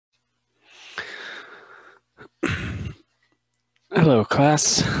Hello,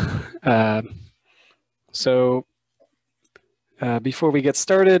 class. Uh, so before we get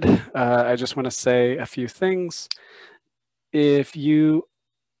started, I just want to say a few things. If you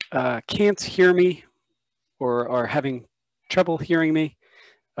can't hear me or are having trouble hearing me,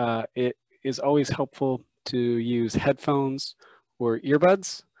 it is always helpful to use headphones or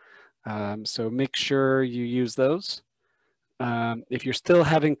earbuds. So make sure you use those. If you're still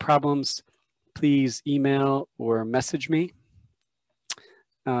having problems, please email or message me.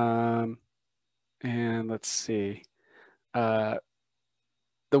 And let's see. The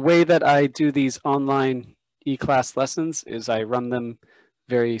way that I do these online e-class lessons is I run them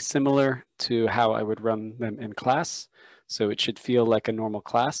very similar to how I would run them in class. So it should feel like a normal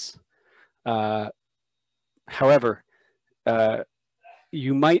class. However,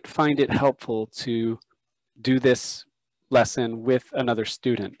 you might find it helpful to do this lesson with another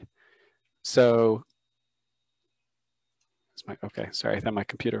student. So, okay, sorry, I thought my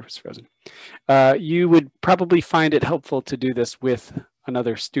computer was frozen. You would probably find it helpful to do this with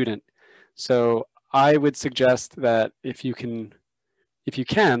another student. So I would suggest that if you can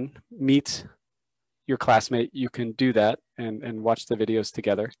meet your classmate, you can do that and watch the videos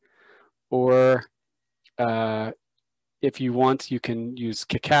together. Or if you want, you can use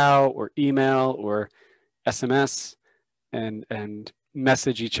Kakao or email or SMS and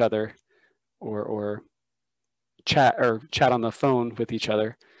message each other or chat on the phone with each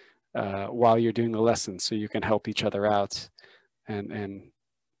other while you're doing the lesson, so you can help each other out and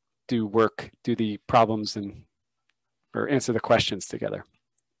do the problems or answer the questions together.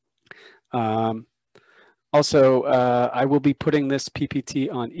 Also, I will be putting this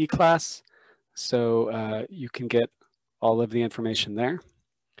PPT on eClass, so you can get all of the information there.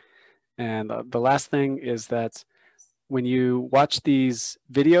 And the last thing is that when you watch these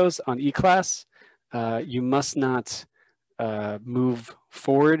videos on eClass, you must not move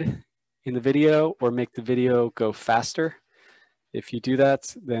forward in the video or make the video go faster. If you do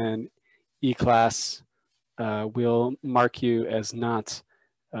that, then eClass will mark you as not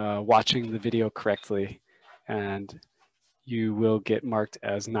watching the video correctly, and you will get marked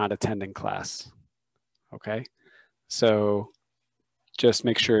as not attending class. Okay, so just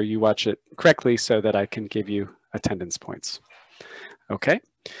make sure you watch it correctly so that I can give you attendance points. Okay,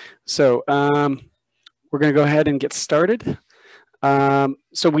 so we're going to go ahead and get started.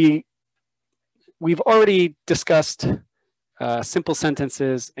 So we've already discussed simple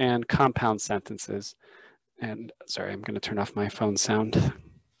sentences and compound sentences. And sorry, I'm going to turn off my phone sound.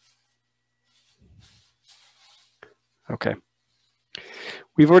 Okay.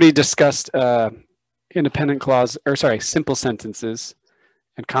 We've already discussed simple sentences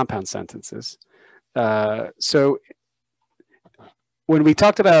and compound sentences. So when we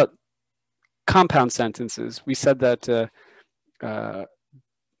talked about compound sentences, we said that a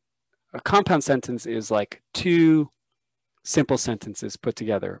compound sentence is like two simple sentences put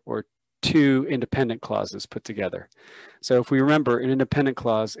together, or two independent clauses put together. So if we remember, an independent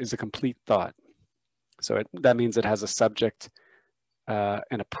clause is a complete thought. So that means it has a subject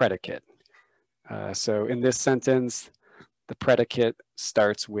and a predicate. So in this sentence, the predicate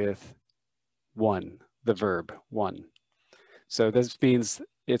starts with one, the verb one. So this means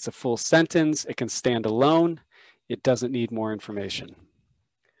it's a full sentence. It can stand alone. It doesn't need more information.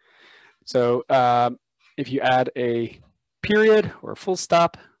 So if you add a period or a full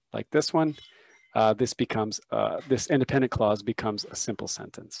stop like this one, this independent clause becomes a simple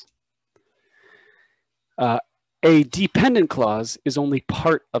sentence. A dependent clause is only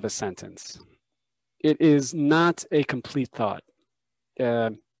part of a sentence. It is not a complete thought.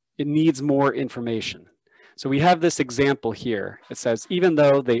 It needs more information. So we have this example here. It says, even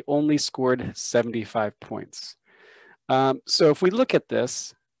though they only scored 75 points. So if we look at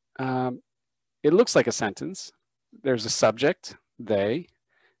this, it looks like a sentence. There's a subject, they,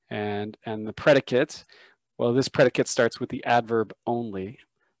 and the predicate. Well, this predicate starts with the adverb only.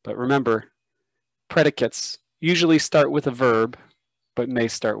 But remember, predicates usually start with a verb, but may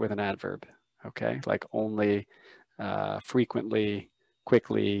start with an adverb. Okay, like only, frequently,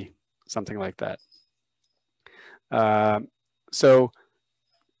 quickly, something like that. So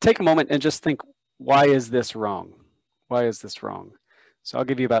take a moment and just think, why is this wrong? Why is this wrong? So I'll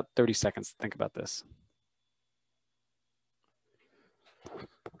give you about 30 seconds to think about this.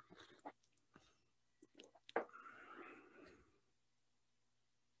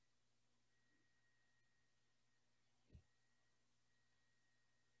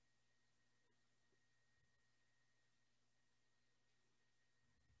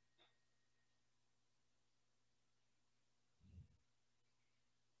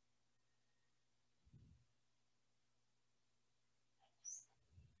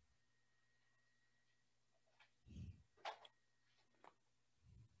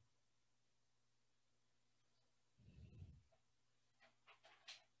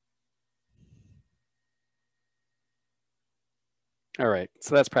 All right,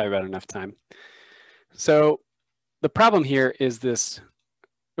 so that's probably about enough time. So the problem here is this,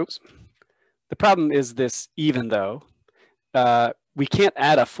 oops. The problem is this even though. We can't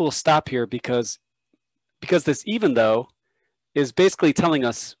add a full stop here because this even though is basically telling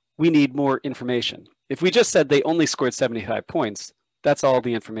us we need more information. If we just said they only scored 75 points, that's all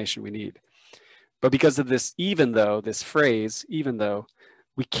the information we need. But because of this even though, this phrase, even though,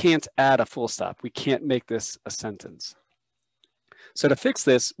 we can't add a full stop. We can't make this a sentence. So to fix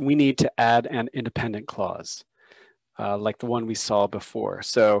this, we need to add an independent clause, like the one we saw before.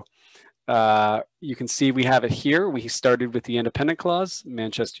 So you can see we have it here. We started with the independent clause.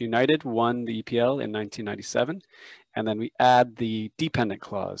 Manchester United won the EPL in 1997. And then we add the dependent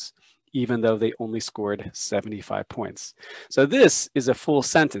clause, even though they only scored 75 points. So this is a full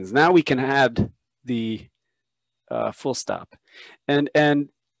sentence. Now we can add the full stop. And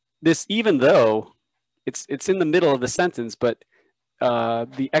this even though, it's in the middle of the sentence, but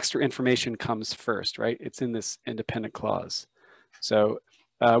the extra information comes first, right? It's in this independent clause. So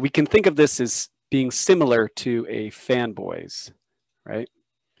we can think of this as being similar to a fanboys, right?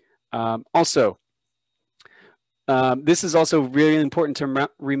 Also, this is also really important to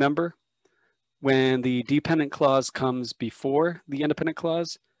remember. When the dependent clause comes before the independent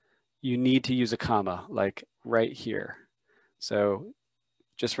clause, you need to use a comma, like right here. So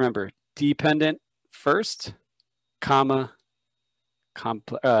just remember, dependent first, comma,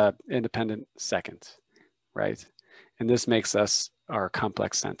 independent second, right? And this makes us our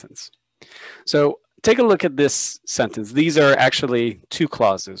complex sentence. So take a look at this sentence. These are actually two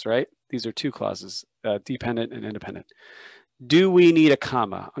clauses, right? These are two clauses, dependent and independent. Do we need a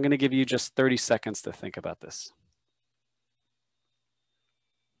comma? I'm going to give you just 30 seconds to think about this.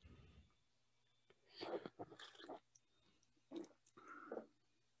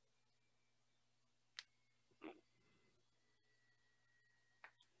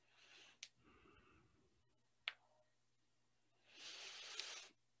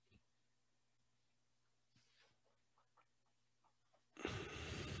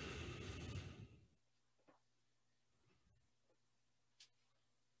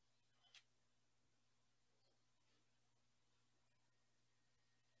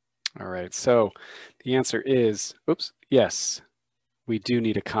 All right, so the answer is, oops, yes, we do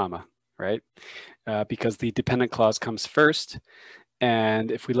need a comma, right? Because the dependent clause comes first. And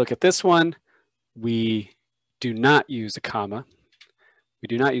if we look at this one, we do not use a comma. We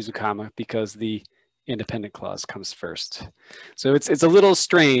do not use a comma because the independent clause comes first. So it's a little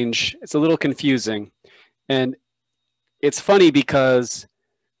strange. It's a little confusing. And it's funny because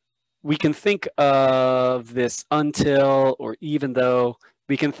we can think of this until or even though,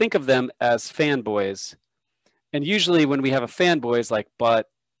 we can think of them as fanboys. And usually when we have a fanboys like but,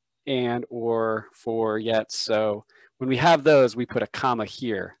 and, or, for, yet, so, when we have those, we put a comma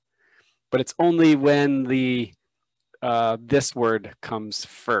here. But it's only when the this word comes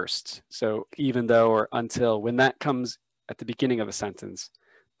first. So even though or until, when that comes at the beginning of a sentence,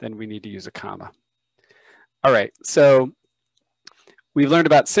 then we need to use a comma. All right, so we've learned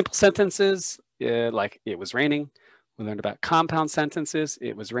about simple sentences, like it was raining. We learned about compound sentences,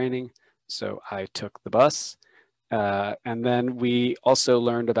 it was raining, so I took the bus. And then we also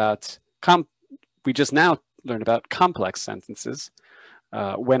learned about, we just now learned about complex sentences.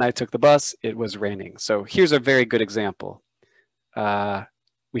 When I took the bus, it was raining. So here's a very good example.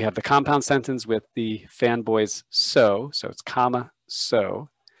 We have the compound sentence with the fanboys so it's comma, so.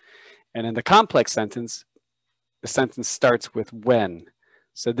 And in the complex sentence, the sentence starts with when.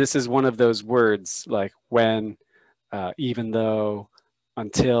 So this is one of those words like when, even though,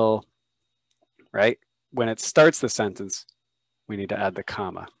 until, right? When it starts the sentence, we need to add the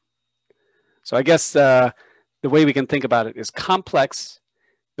comma. So I guess the way we can think about it is complex.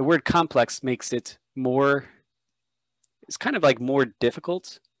 The word complex makes it more, it's kind of like more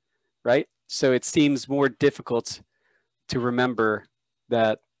difficult, right? So it seems more difficult to remember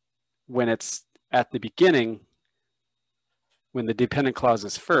that when it's at the beginning, when the dependent clause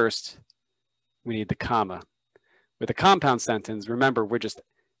is first, we need the comma. With a compound sentence, remember, we're just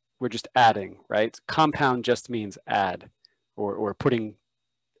adding, right? Compound just means add or putting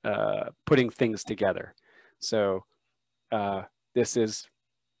things together. So this is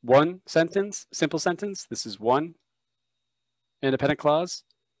one sentence, simple sentence. This is one independent clause.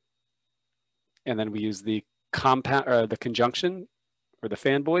 And then we use the compound or the conjunction or the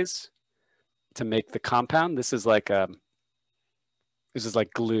fanboys to make the compound. This is like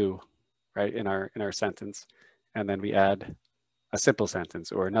glue, right, in our sentence. And then we add a simple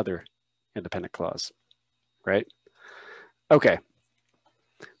sentence or another independent clause, right? Okay.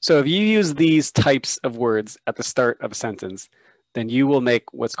 So if you use these types of words at the start of a sentence, then you will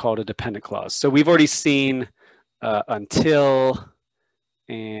make what's called a dependent clause. So we've already seen until,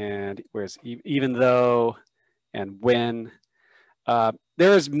 and where's even though, and when.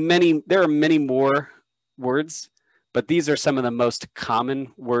 There are many more words, but these are some of the most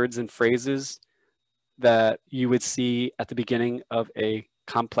common words and phrases that you would see at the beginning of a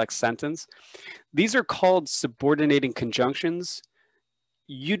complex sentence. These are called subordinating conjunctions.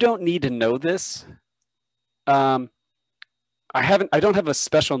 You don't need to know this. I don't have a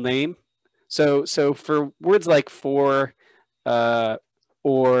special name. So for words like for,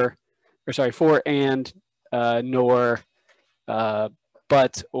 or sorry, for and, nor,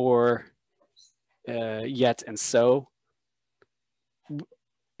 but, or, yet, and so.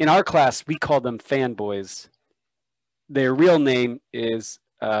 In our class, we call them fanboys. Their real name is,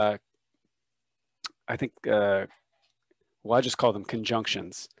 I think, well, I just call them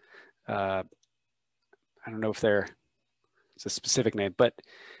conjunctions. I don't know if it's a specific name, but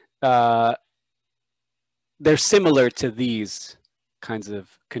they're similar to these kinds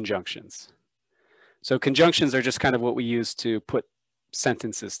of conjunctions. So conjunctions are just kind of what we use to put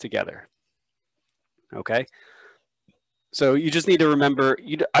sentences together. Okay. So you just need to remember,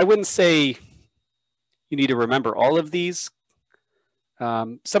 I wouldn't say you need to remember all of these.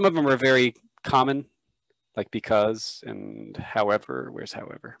 Some of them are very common, like because and however. Where's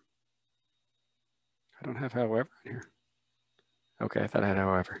however? I don't have however here. Okay, I thought I had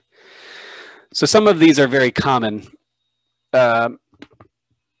however. So some of these are very common.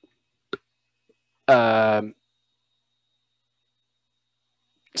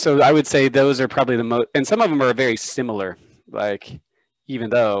 So I would say those are probably the most, and some of them are very similar, like even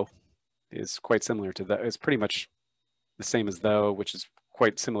though is quite similar to that. It's pretty much the same as though, which is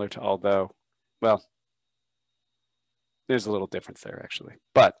quite similar to although. Well, there's a little difference there actually,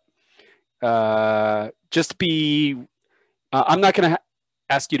 but just be, I'm not going to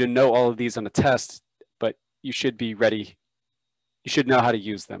ask you to know all of these on a test, but you should be ready. You should know how to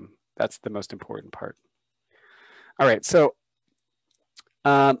use them. That's the most important part. All right, so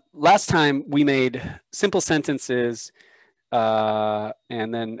last time we made simple sentences,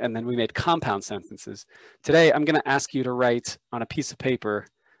 and then we made compound sentences. Today, I'm going to ask you to write on a piece of paper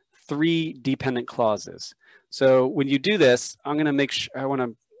 3 dependent clauses. So when you do this, I'm going to make sure, I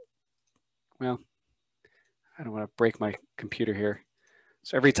don't want to break my computer here.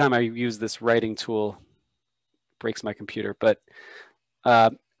 So every time I use this writing tool, it breaks my computer. But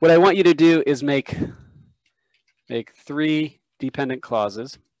what I want you to do is make 3 dependent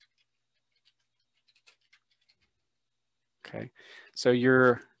clauses. Okay, so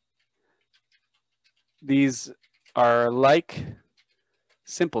these are like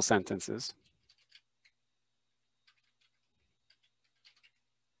simple sentences,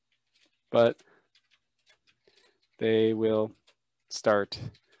 but they will start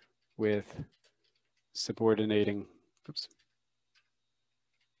with subordinating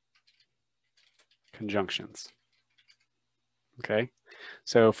conjunctions. Okay,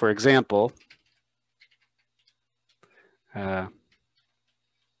 so for example, okay,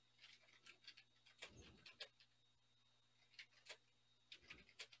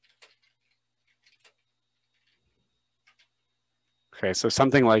 so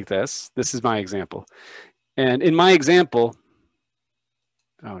something like this. This is my example. And in my example,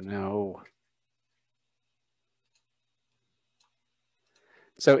 oh no.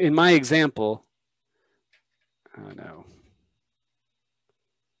 So in my example, oh no.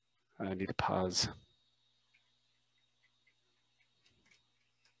 I need to pause.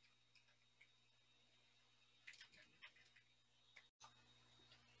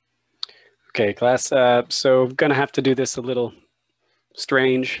 Okay, class. So I'm gonna have to do this a little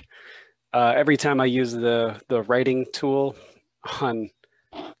strange. Every time I use the writing tool on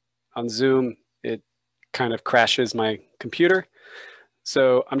Zoom, it kind of crashes my computer.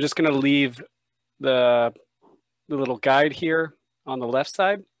 So I'm just gonna leave the little guide here on the left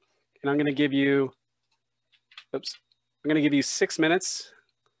side, and I'm gonna give you, I'm gonna give you 6 minutes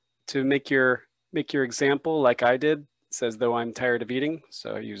to make your example like I did. It says though I'm tired of eating,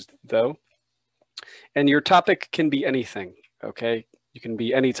 so I used though. And your topic can be anything, okay? You can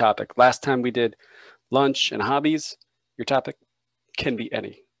be any topic. Last time we did lunch and hobbies. Your topic can be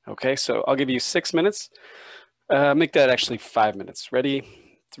any, okay? So I'll give you 6 minutes. Make that actually 5 minutes. Ready?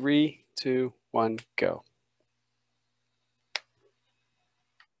 3, 2, 1, go.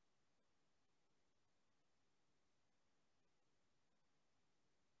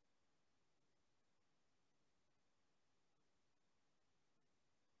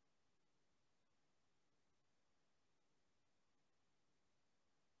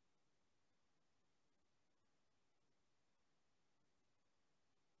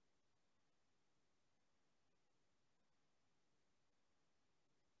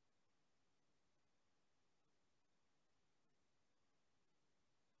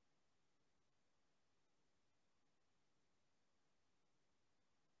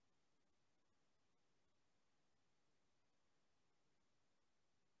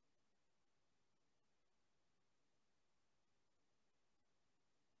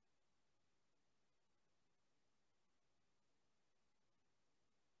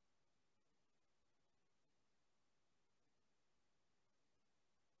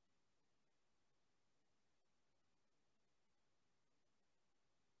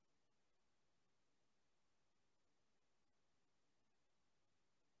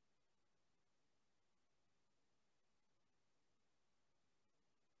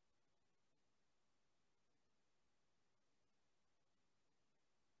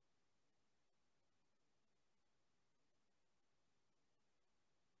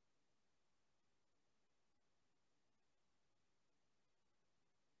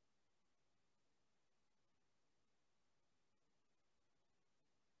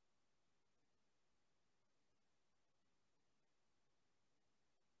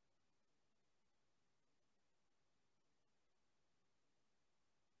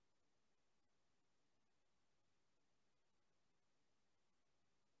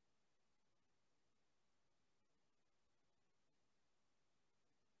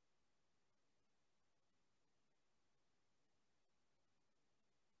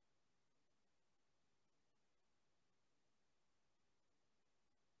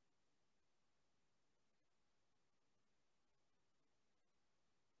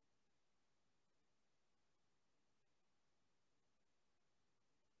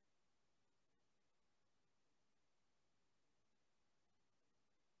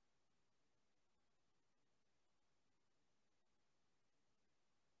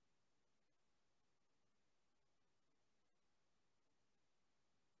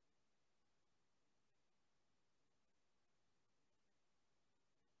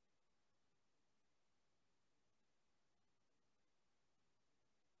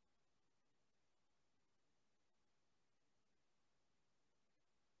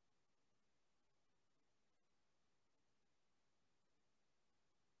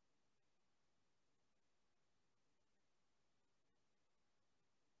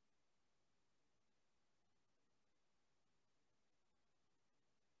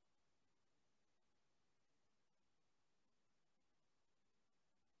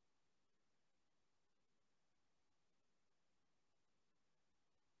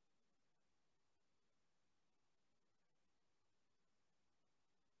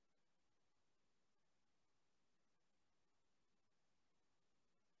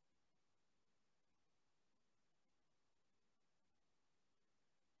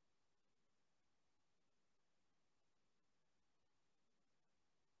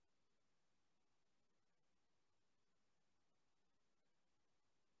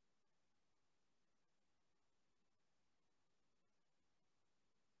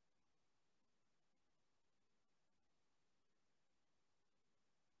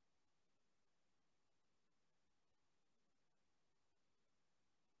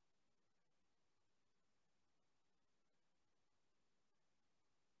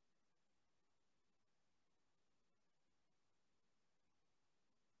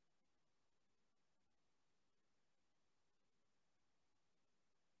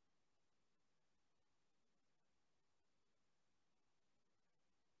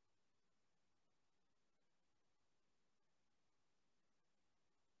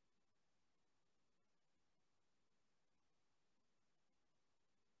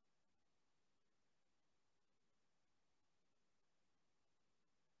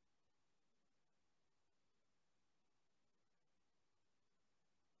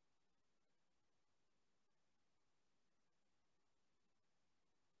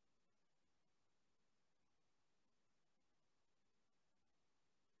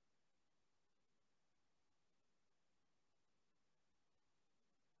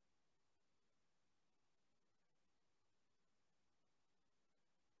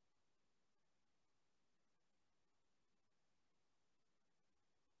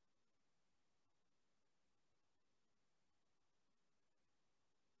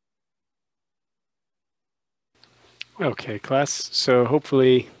 Okay, class. So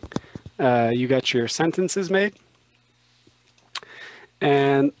hopefully you got your sentences made.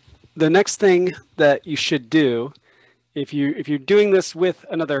 And the next thing that you should do, if you're doing this with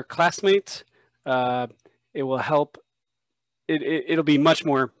another classmate, it will help. It'll be much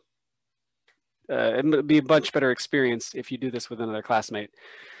more. It'll be a much better experience if you do this with another classmate.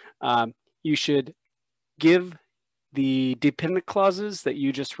 You should give the dependent clauses that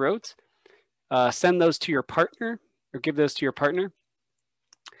you just wrote. Send those to your partner, or give those to your partner,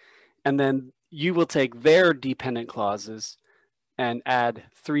 and then you will take their dependent clauses and add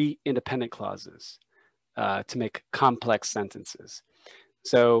 3 independent clauses to make complex sentences.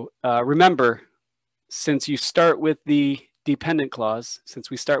 So remember, since you start with the dependent clause,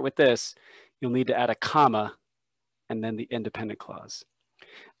 since we start with this, you'll need to add a comma and then the independent clause.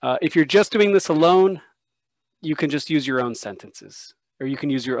 If you're just doing this alone, you can just use your own sentences, or you can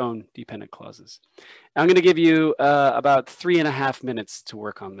use your own dependent clauses. I'm going to give you about 3.5 minutes to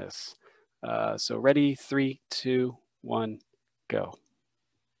work on this. So ready, 3, 2, 1, go.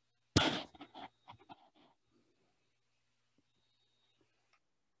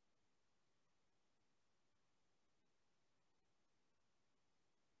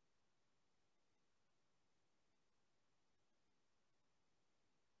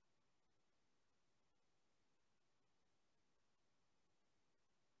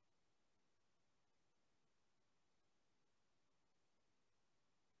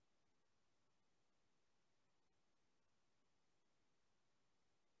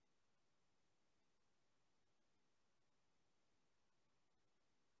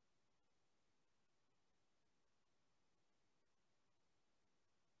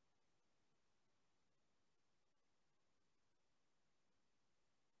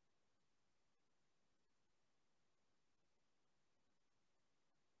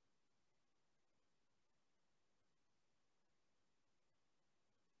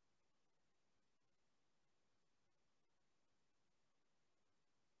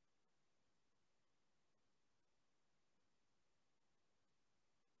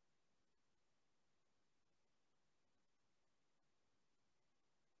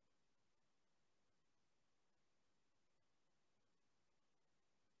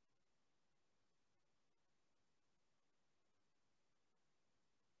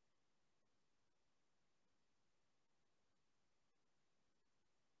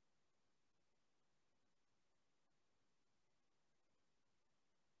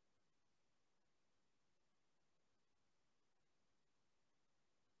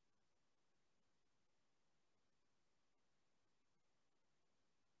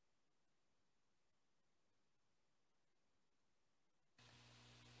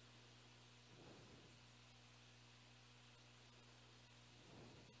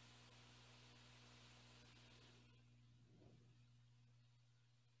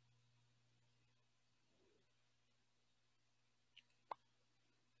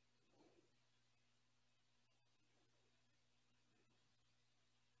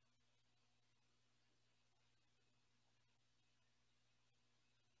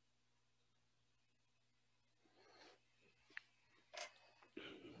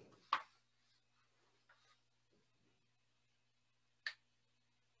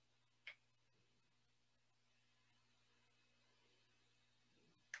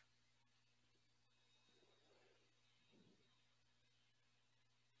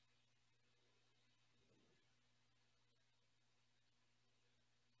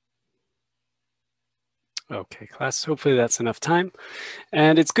 Okay, class, hopefully that's enough time.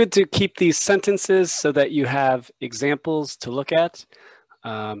 And it's good to keep these sentences so that you have examples to look at.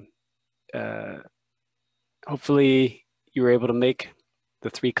 Hopefully you were able to make the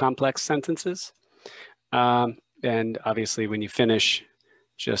 3 complex sentences. And obviously when you finish,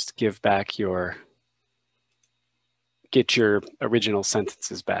 just give back get your original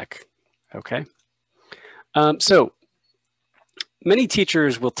sentences back, okay? So many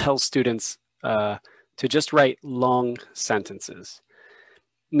teachers will tell students to just write long sentences.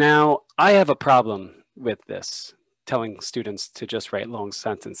 Now, I have a problem with this, telling students to just write long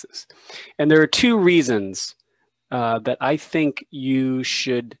sentences. And there are 2 reasons that I think you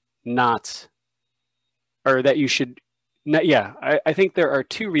should not, or that you should, not, yeah, I think there are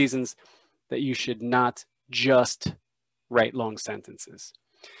 2 reasons that you should not just write long sentences.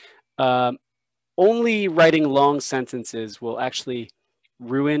 Only writing long sentences will actually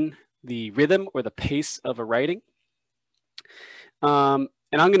ruin the rhythm or the pace of a writing. And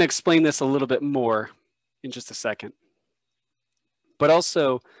I'm going to explain this a little bit more in just a second. But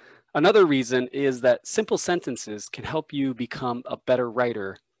also, another reason is that simple sentences can help you become a better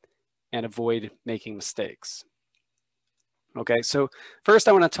writer and avoid making mistakes. Okay, so first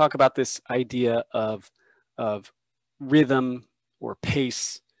I want to talk about this idea of rhythm or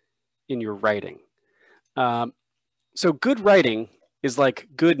pace in your writing. Um, so good writing is like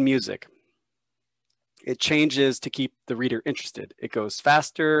good music. It changes to keep the reader interested. It goes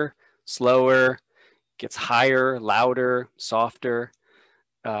faster, slower, gets higher, louder, softer.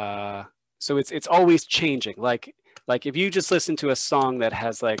 Uh, so it's always changing. Like if you just listen to a song that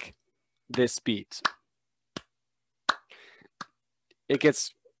has like this beat, it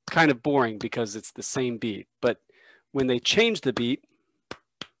gets kind of boring because it's the same beat. But when they change the beat,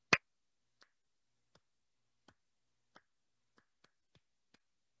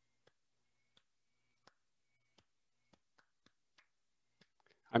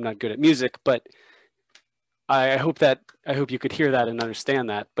 I'm not good at music, but I hope you could hear that and understand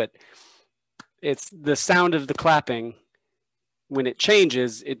that. But it's the sound of the clapping. When it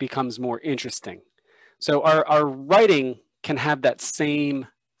changes, it becomes more interesting. So our writing can have that same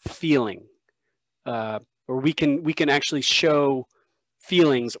feeling, or we can actually show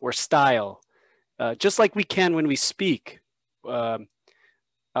feelings or style, just like we can when we speak. Um,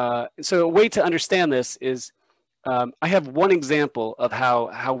 so a way to understand this is I have one example of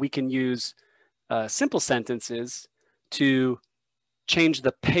how we can use simple sentences to change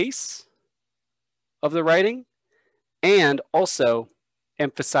the pace of the writing and also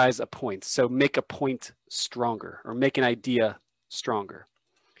emphasize a point. So make a point stronger or make an idea stronger.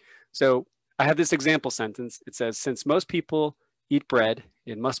 So I have this example sentence. It says, since most people eat bread,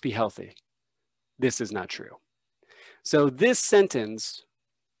 it must be healthy. This is not true. So this sentence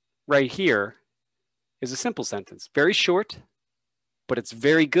right here is a simple sentence, very short, but it's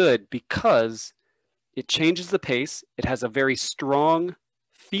very good because it changes the pace. It has a very strong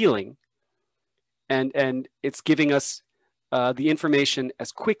feeling, and it's giving us the information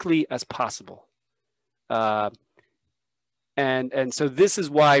as quickly as possible. Uh, and so this is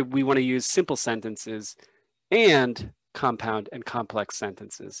why we want to use simple sentences and compound and complex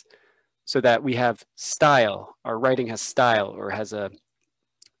sentences so that we have style. Our writing has style or has a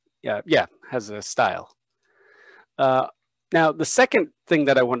has a style. Uh, Now, the second thing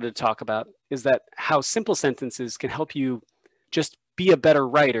that I wanted to talk about is that how simple sentences can help you just be a better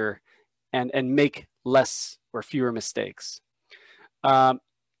writer and make less or fewer mistakes. Um,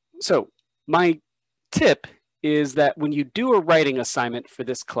 so my tip is that when you do a writing assignment for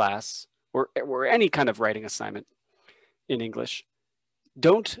this class or any kind of writing assignment in English,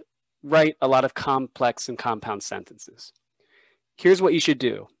 don't write a lot of complex and compound sentences. Here's what you should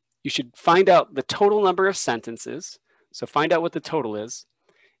do. You should find out the total number of sentences. So find out what the total is,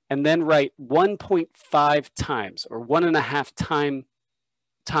 and then write 1.5 times or 1.5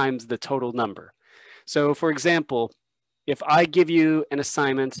 times the total number. So for example, if I give you an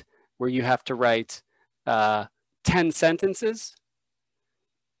assignment where you have to write 10 sentences,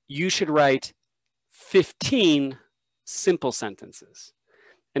 you should write 15 simple sentences.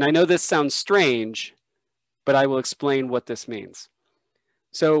 And I know this sounds strange, but I will explain what this means.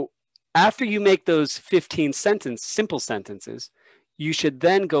 So after you make those 15 simple sentences, you should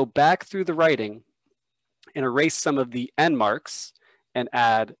then go back through the writing and erase some of the end marks and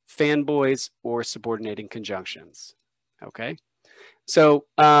add fanboys or subordinating conjunctions. Okay, so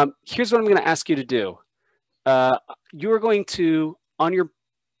here's what I'm going to ask you to do. You are going to, on your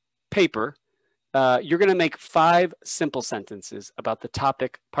paper, you're going to make 5 simple sentences about the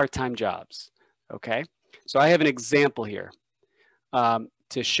topic part-time jobs. Okay, so I have an example here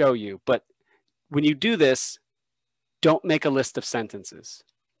to show you, but when you do this, don't make a list of sentences.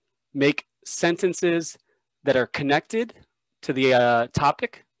 Make sentences that are connected to the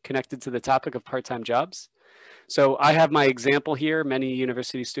topic, connected to the topic of part-time jobs. So I have my example here. Many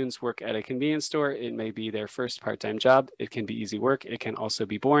university students work at a convenience store. It may be their first part-time job. It can be easy work. It can also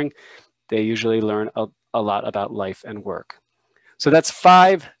be boring. They usually learn a lot about life and work. So that's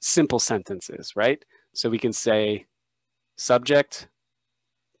 5 simple sentences, right? So we can say subject,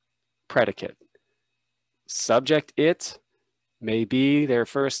 predicate. Subject, it, may be their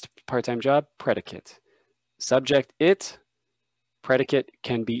first part-time job, predicate. Subject, it, predicate,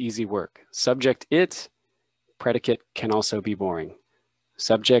 can be easy work. Subject, it, predicate, can also be boring.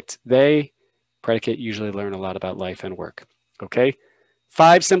 Subject, they, predicate, usually learn a lot about life and work. Okay,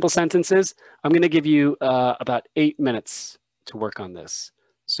 5 simple sentences. I'm going to give you about 8 minutes to work on this.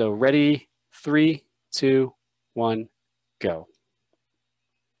 So ready, 3, 2, 1, go.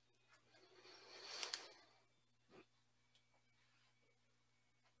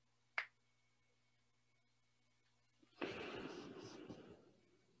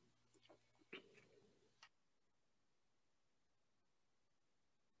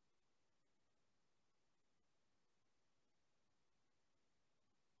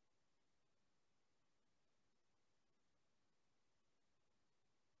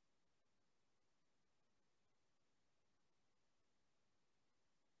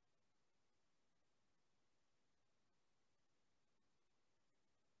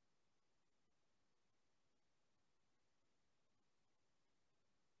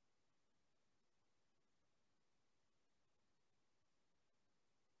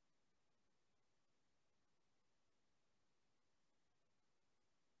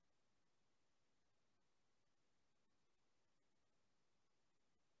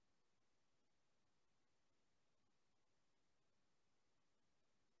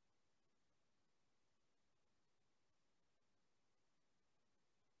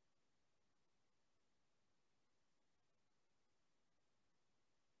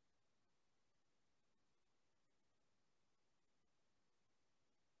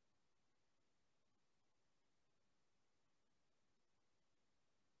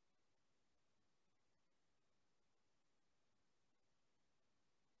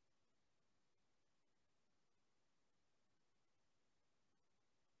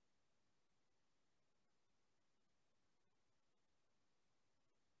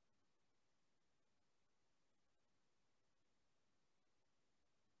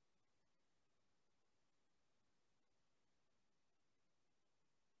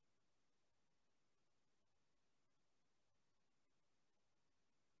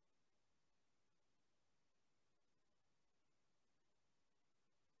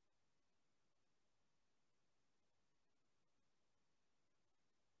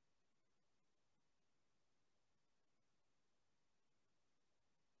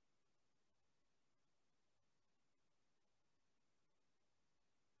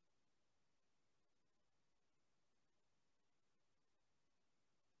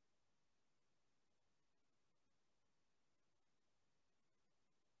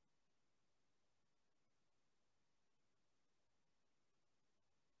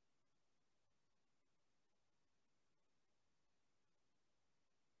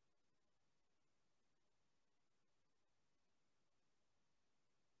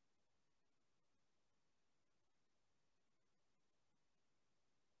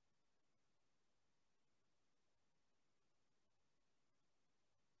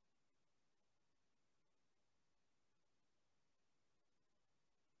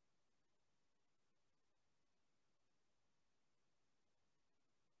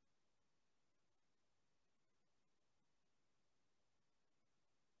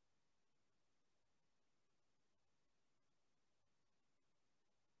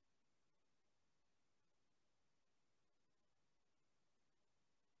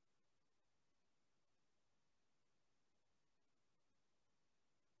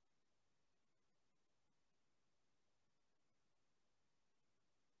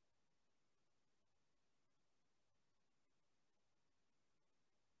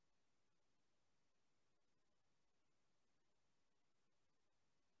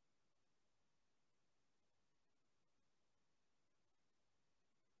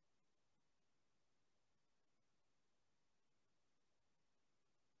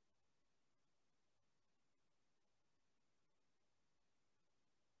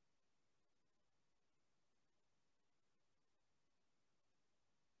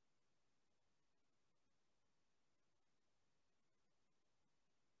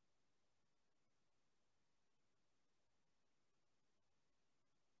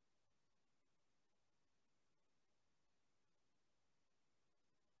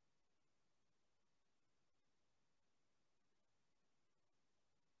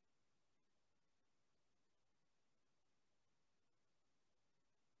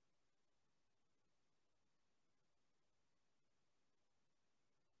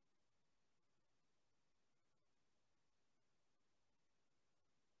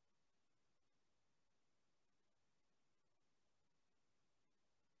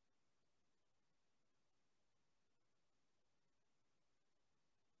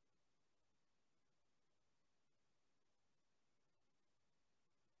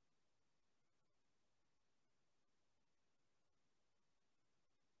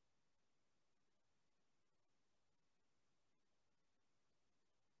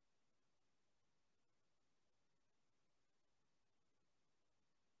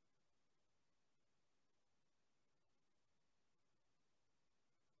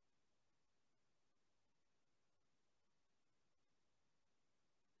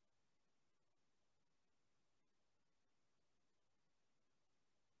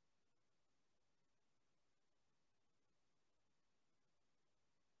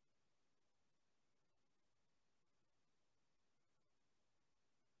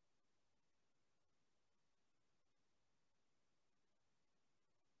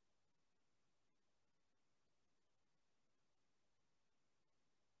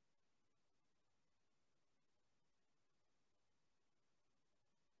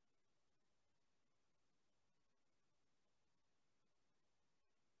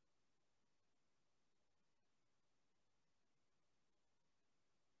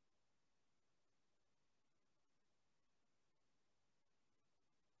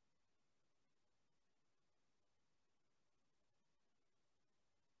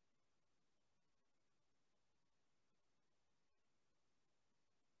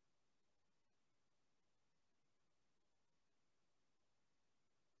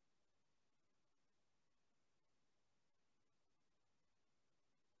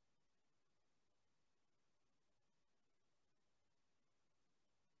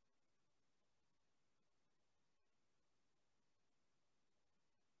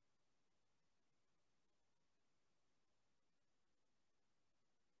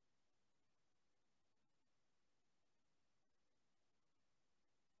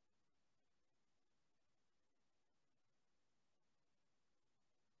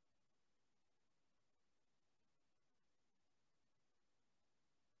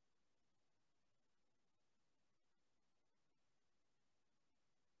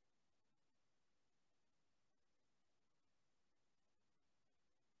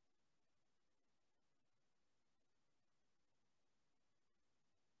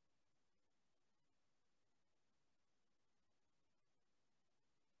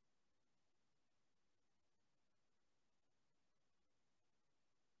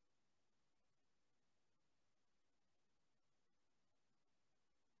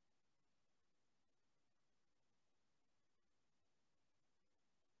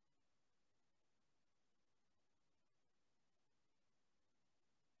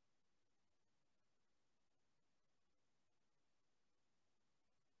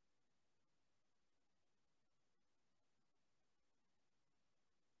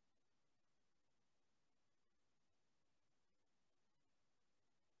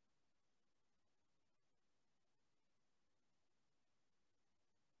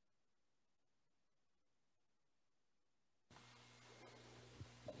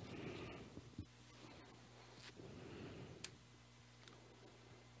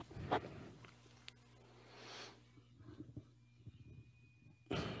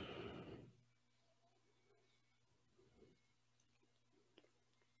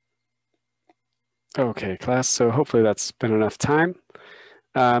 Okay, class, so hopefully that's been enough time.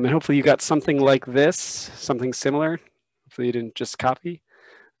 And hopefully you got something like this, something similar. Hopefully you didn't just copy.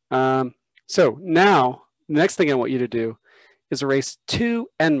 So now, the next thing I want you to do is erase 2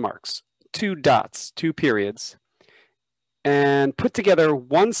 end marks, 2 dots, 2 periods, and put together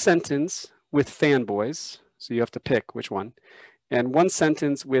one sentence with fanboys. So you have to pick which one. And one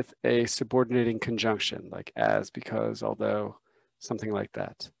sentence with a subordinating conjunction, like as, because, although, something like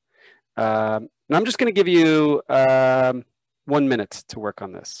that. And I'm just going to give you 1 minute to work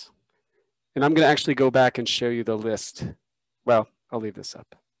on this. And I'm going to actually go back and show you the list. Well, I'll leave this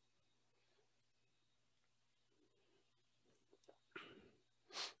up.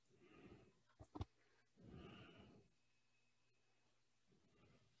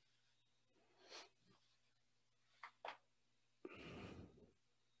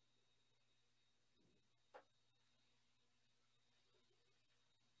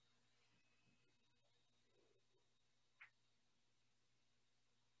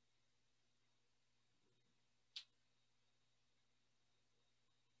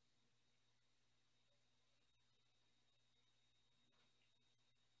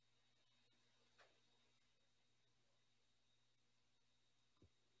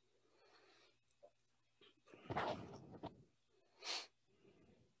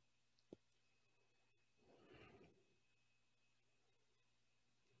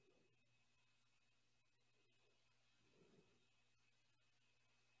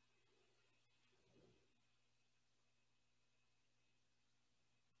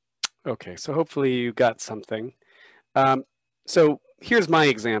 Okay, so hopefully you got something. So here's my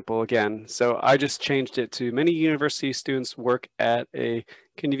example again. So I just changed it to many university students work at a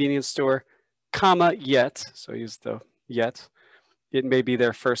convenience store, comma, yet. So I use the yet. It may be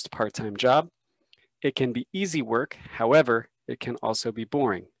their first part-time job. It can be easy work. However, it can also be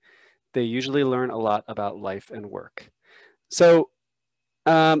boring. They usually learn a lot about life and work. So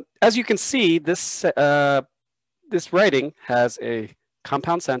as you can see, this writing has a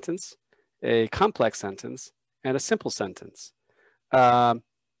compound sentence, a complex sentence, and a simple sentence.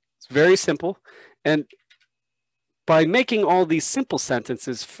 It's very simple. And by making all these simple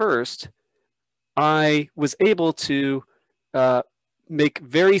sentences first, I was able to make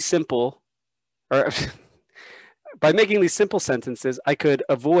very simple, or by making these simple sentences, I could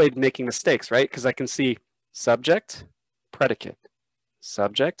avoid making mistakes, right? Because I can see subject, predicate,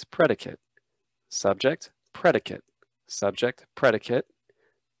 subject, predicate, subject, predicate, subject, predicate,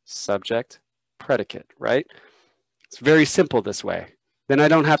 subject, predicate, right? It's very simple this way. Then I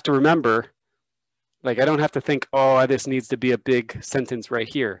don't have to remember, like I don't have to think, oh, this needs to be a big sentence right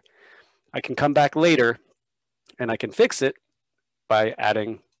here. I can come back later and I can fix it by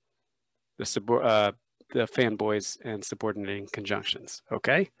adding the fanboys and subordinating conjunctions,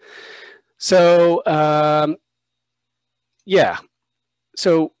 okay? So yeah,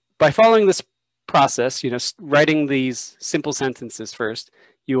 so by following this process, writing these simple sentences first,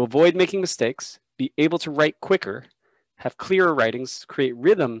 you avoid making mistakes, be able to write quicker, have clearer writings, create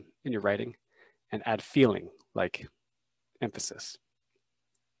rhythm in your writing, and add feeling, like emphasis.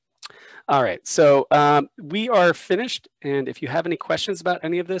 All right, so we are finished, and if you have any questions about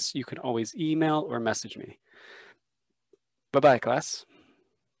any of this, you can always email or message me. Bye-bye, class.